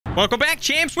Welcome back,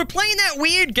 champs. We're playing that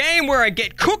weird game where I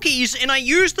get cookies and I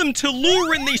use them to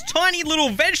lure in these tiny little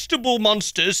vegetable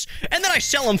monsters and then I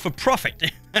sell them for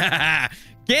profit.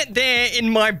 Get there in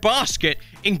my basket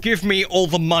and give me all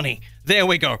the money. There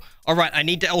we go. All right, I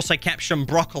need to also capture some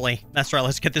broccoli. That's right,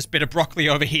 let's get this bit of broccoli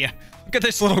over here. Look at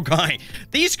this little guy.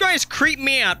 These guys creep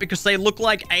me out because they look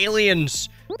like aliens.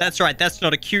 That's right, that's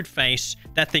not a cute face.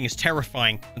 That thing is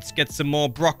terrifying. Let's get some more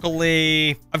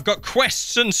broccoli. I've got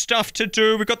quests and stuff to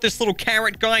do. We've got this little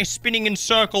carrot guy spinning in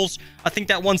circles. I think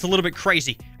that one's a little bit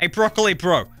crazy. Hey, broccoli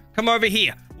bro, come over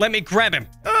here. Let me grab him.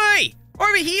 Hey,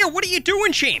 over here. What are you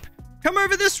doing, champ? Come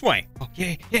over this way. Oh,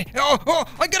 yeah. Oh,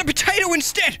 I got a potato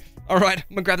instead. All right,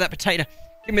 I'm gonna grab that potato.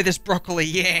 Give me this broccoli.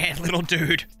 Yeah, little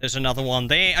dude. There's another one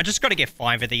there. I just got to get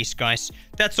 5 of these guys.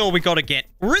 That's all we got to get.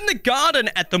 We're in the garden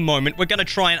at the moment. We're going to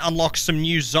try and unlock some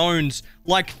new zones,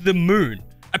 like the moon.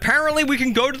 Apparently, we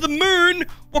can go to the moon.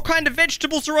 What kind of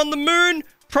vegetables are on the moon?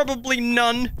 Probably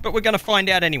none, but we're going to find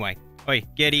out anyway. Oi,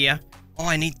 get here. Oh,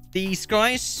 I need these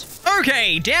guys.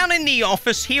 Okay, down in the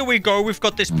office, here we go. We've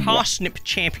got this parsnip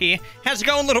champ here. How's it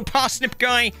going, little parsnip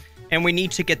guy? And we need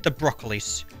to get the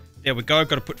broccolis. There we go.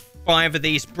 Got to put 5 of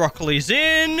these broccolis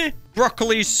in.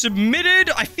 Broccolis submitted.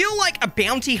 I feel like a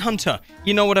bounty hunter.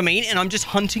 You know what I mean? And I'm just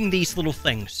hunting these little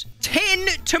things. 10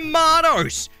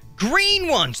 tomatoes. Green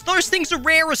ones. Those things are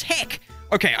rare as heck.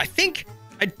 Okay, I think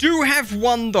I do have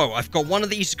one, though. I've got one of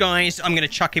these guys. I'm going to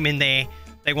chuck him in there.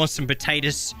 They want some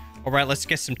potatoes. All right, let's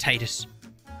get some taters.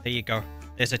 There you go.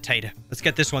 There's a tater. Let's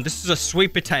get this one. This is a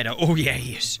sweet potato. Oh, yeah,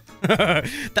 he is.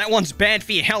 That one's bad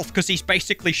for your health because he's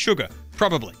basically sugar.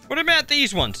 Probably. What about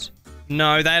these ones?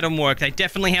 No, they don't work. They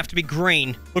definitely have to be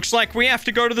green. Looks like we have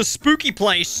to go to the spooky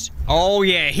place. Oh,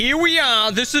 yeah. Here we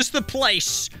are. This is the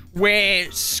place where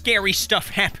scary stuff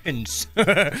happens.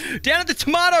 Down at the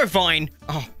tomato vine.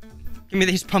 Oh, give me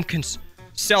these pumpkins.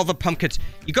 Sell the pumpkins.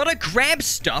 You gotta grab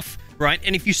stuff, right?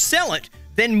 And if you sell it,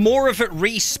 then more of it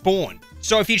respawn.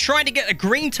 So if you're trying to get a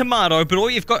green tomato, but all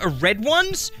you've got are red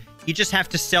ones, you just have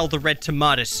to sell the red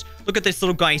tomatoes. Look at this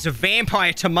little guy. He's a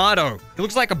vampire tomato. He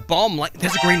looks like a bomb. Like,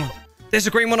 there's a green one. There's a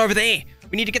green one over there.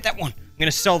 We need to get that one. I'm going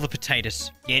to sell the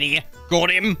potatoes. Get here. Got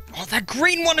him. Oh, that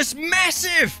green one is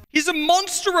massive. He's a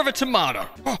monster of a tomato.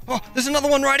 Oh, there's another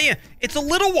one right here. It's a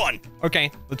little one.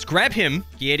 Okay, let's grab him.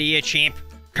 Get here, champ.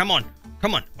 Come on.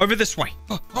 Come on. Over this way.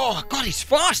 Oh, God, he's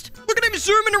fast. Look at him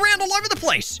zooming around all over the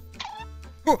place.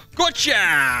 Oh,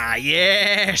 gotcha!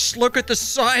 Yes! Look at the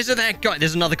size of that guy.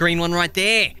 There's another green one right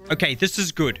there. Okay, this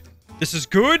is good. This is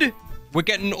good. We're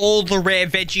getting all the rare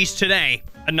veggies today.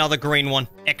 Another green one.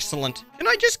 Excellent. Can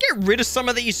I just get rid of some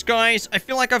of these guys? I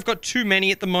feel like I've got too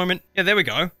many at the moment. Yeah, there we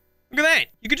go. Look at that.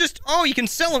 You could just... Oh, you can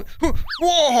sell them.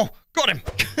 Whoa! Got him.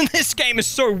 This game is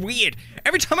so weird.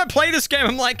 Every time I play this game,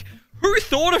 I'm like... Who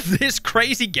thought of this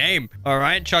crazy game? All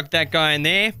right, chuck that guy in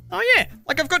there. Oh, yeah.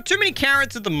 Like, I've got too many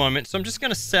carrots at the moment, so I'm just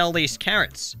going to sell these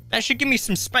carrots. That should give me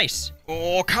some space.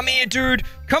 Oh, come here, dude.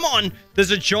 Come on. There's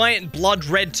a giant blood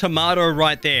red tomato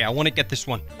right there. I want to get this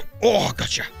one. Oh,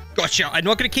 gotcha. Gotcha. I'm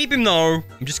not going to keep him, though.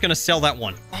 I'm just going to sell that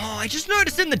one. Oh, I just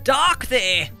noticed in the dark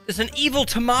there, there's an evil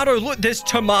tomato. Look, there's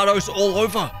tomatoes all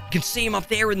over. You can see them up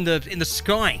there in the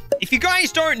sky. If you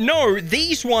guys don't know,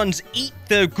 these ones eat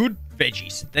the good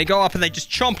veggies. They go up and they just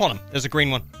chomp on them. There's a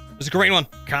green one. There's a green one.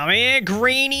 Come here,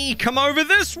 greenie. Come over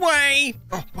this way.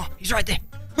 Oh, he's right there.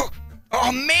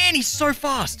 Oh, man, he's so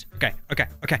fast. Okay.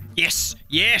 Yes.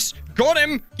 Got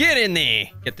him. Get in there.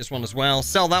 Get this one as well.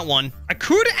 Sell that one. I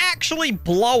could actually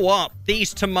blow up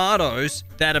these tomatoes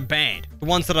that are bad. The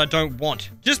ones that I don't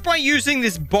want. Just by using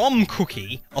this bomb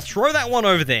cookie, I'll throw that one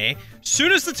over there.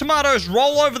 Soon as the tomatoes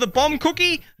roll over the bomb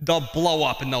cookie, they'll blow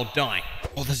up and they'll die.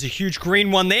 Oh, there's a huge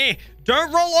green one there.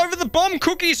 Don't roll over the bomb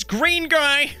cookies, green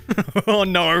guy. Oh,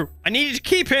 no. I needed to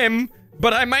keep him,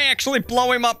 but I may actually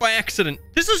blow him up by accident.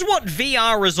 This is what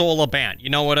VR is all about. You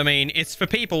know what I mean? It's for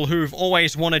people who've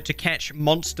always wanted to catch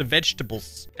monster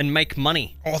vegetables and make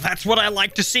money. Oh, that's what I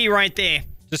like to see right there.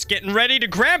 Just getting ready to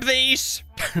grab these.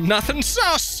 Nothing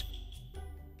sus.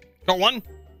 Got one.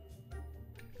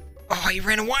 Oh, he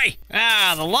ran away.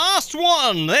 Ah, the last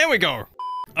one. There we go.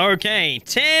 Okay,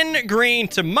 10 green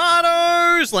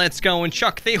tomatoes. Let's go and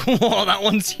chuck the... Whoa, that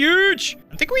one's huge.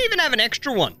 I think we even have an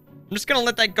extra one. I'm just going to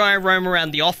let that guy roam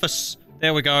around the office.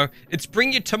 There we go. It's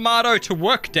bring your tomato to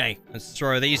work day. Let's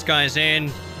throw these guys in.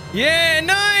 Yeah,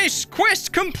 nice.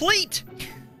 Quest complete.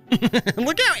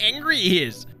 Look how angry he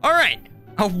is. All right.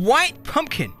 A white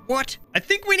pumpkin. What? I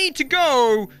think we need to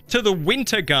go to the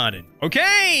winter garden.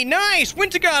 Okay, nice.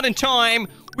 Winter garden time.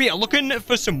 We are looking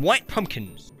for some white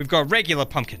pumpkins. We've got regular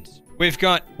pumpkins. We've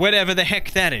got whatever the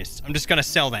heck that is. I'm just going to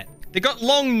sell that. They got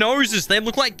long noses. They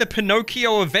look like the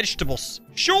Pinocchio of vegetables.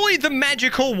 Surely the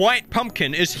magical white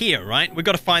pumpkin is here, right? We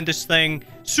got to find this thing.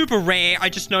 Super rare. I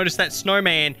just noticed that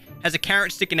snowman has a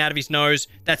carrot sticking out of his nose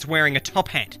that's wearing a top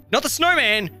hat. Not the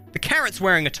snowman. The carrot's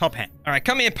wearing a top hat. All right,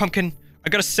 come here, pumpkin. I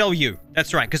got to sell you.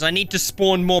 That's right, because I need to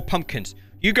spawn more pumpkins.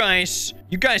 You guys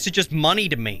are just money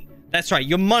to me. That's right,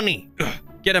 you're money. Ugh.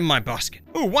 Get in my basket.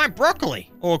 Oh, white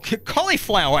broccoli. Or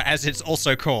cauliflower, as it's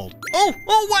also called.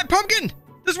 Oh, white pumpkin.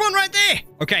 There's one right there.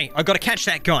 Okay, I gotta catch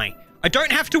that guy. I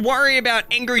don't have to worry about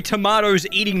angry tomatoes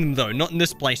eating them, though. Not in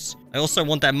this place. I also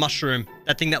want that mushroom.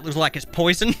 That thing that looks like it's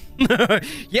poison.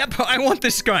 Yep, I want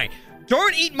this guy.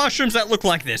 Don't eat mushrooms that look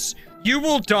like this. You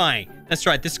will die. That's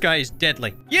right, this guy is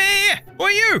deadly. Yeah. Who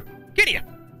are you? Get here.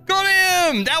 Got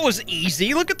him. That was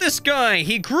easy. Look at this guy.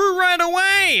 He grew right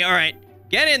away. All right,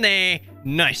 get in there.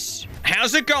 Nice.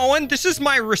 How's it going? This is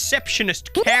my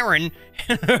receptionist, Karen.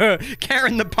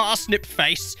 Karen the parsnip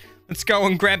face. Let's go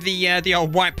and grab the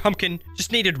old white pumpkin.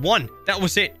 Just needed one. That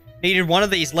was it. Needed one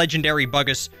of these legendary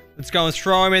buggers. Let's go and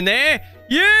throw him in there.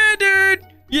 Yeah, dude.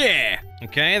 Yeah.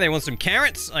 Okay, they want some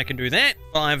carrots. I can do that.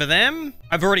 5 of them.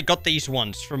 I've already got these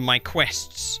ones from my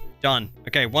quests. Done.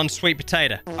 Okay, 1 sweet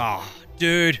potato. Oh,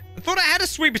 dude. I thought I had a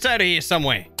sweet potato here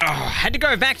somewhere. Oh, I had to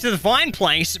go back to the vine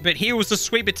place, but here was the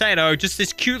sweet potato. Just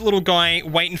this cute little guy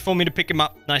waiting for me to pick him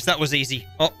up. Nice, that was easy.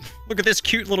 Oh, look at this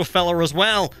cute little fella as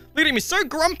well. Look at him, he's so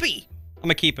grumpy. I'm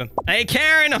gonna keep him. Hey,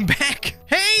 Karen, I'm back.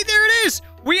 Hey, there it is.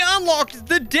 We unlocked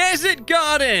the desert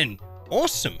garden.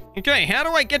 Awesome. Okay, how do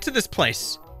I get to this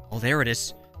place? Oh, there it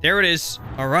is. There it is.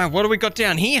 All right, what do we got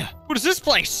down here? What is this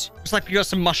place? Looks like we got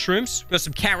some mushrooms. We got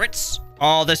some carrots.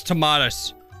 Oh, there's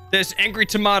tomatoes. There's angry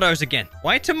tomatoes again.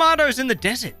 Why tomatoes in the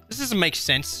desert? This doesn't make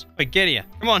sense. Wait, get here.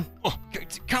 Come on. Oh,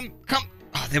 come.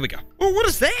 Oh, there we go. Oh, what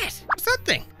is that? What's that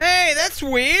thing? Hey, that's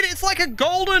weird. It's like a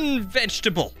golden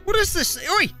vegetable. What is this?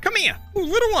 Oi, come here. Oh,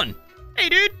 little one. Hey,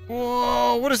 dude.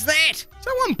 Whoa, what is that? Is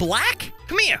that one black?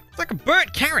 Come here. It's like a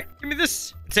burnt carrot. Give me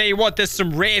this. I'll tell you what, there's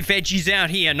some rare veggies out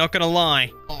here, not gonna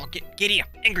lie. Oh, get here.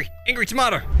 Angry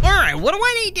tomato. All right, what do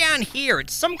I need down here?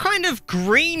 It's some kind of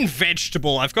green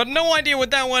vegetable. I've got no idea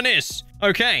what that one is.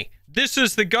 Okay, this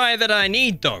is the guy that I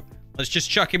need, though. Let's just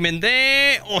chuck him in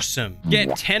there. Awesome.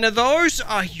 Get 10 of those.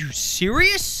 Are you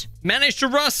serious? Managed to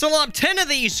rustle up 10 of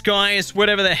these guys,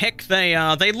 whatever the heck they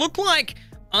are. They look like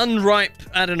unripe,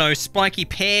 I don't know, spiky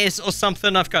pears or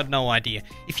something. I've got no idea.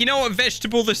 If you know what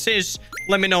vegetable this is,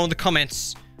 let me know in the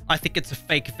comments. I think it's a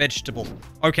fake vegetable.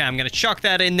 Okay, I'm gonna chuck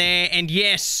that in there. And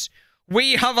yes,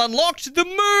 we have unlocked the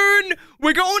moon.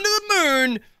 We're going to the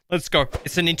moon. Let's go.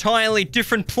 It's an entirely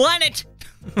different planet.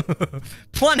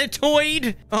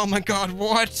 Planetoid. Oh my god,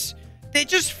 what? They're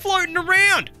just floating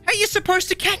around. How are you supposed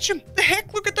to catch them? The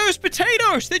heck? Look at those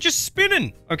potatoes. They're just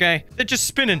spinning. Okay, they're just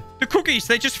spinning. The cookies,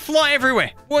 they just fly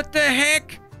everywhere. What the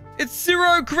heck? It's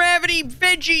zero gravity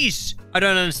veggies. I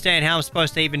don't understand how I'm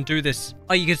supposed to even do this.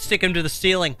 Oh, you can stick them to the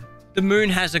ceiling. The moon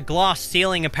has a glass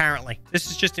ceiling, apparently. This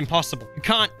is just impossible. You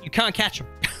can't catch them.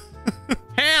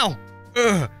 How?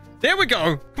 Ugh. There we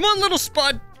go. Come on, little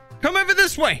spud. Come over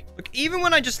this way. Look, even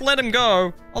when I just let him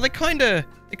go, oh, they kind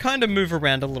of move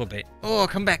around a little bit. Oh,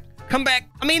 come back. Come back.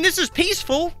 I mean, this is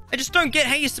peaceful. I just don't get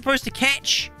how you're supposed to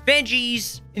catch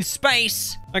veggies in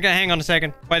space. Okay, hang on a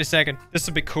second. Wait a second. This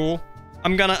will be cool.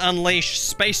 I'm gonna unleash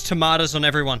space tomatoes on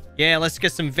everyone. Yeah, let's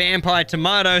get some vampire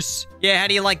tomatoes. Yeah, how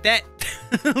do you like that?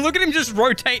 Look at him just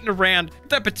rotating around.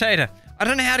 That potato. I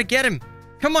don't know how to get him.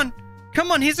 Come on.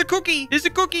 Come on, here's a cookie. Here's a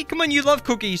cookie. Come on, you love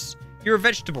cookies. You're a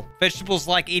vegetable. Vegetables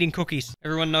like eating cookies.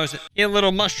 Everyone knows it. You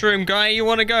little mushroom guy, you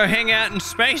want to go hang out in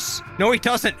space? No, he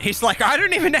doesn't. He's like, I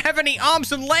don't even have any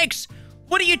arms and legs.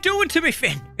 What are you doing to me,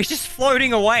 Finn? He's just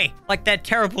floating away. Like that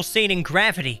terrible scene in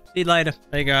Gravity. See you later.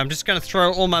 There you go. I'm just going to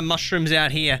throw all my mushrooms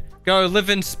out here. Go live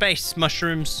in space,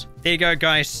 mushrooms. There you go,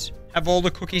 guys. Have all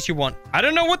the cookies you want. I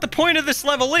don't know what the point of this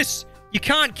level is. You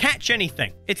can't catch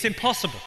anything. It's impossible.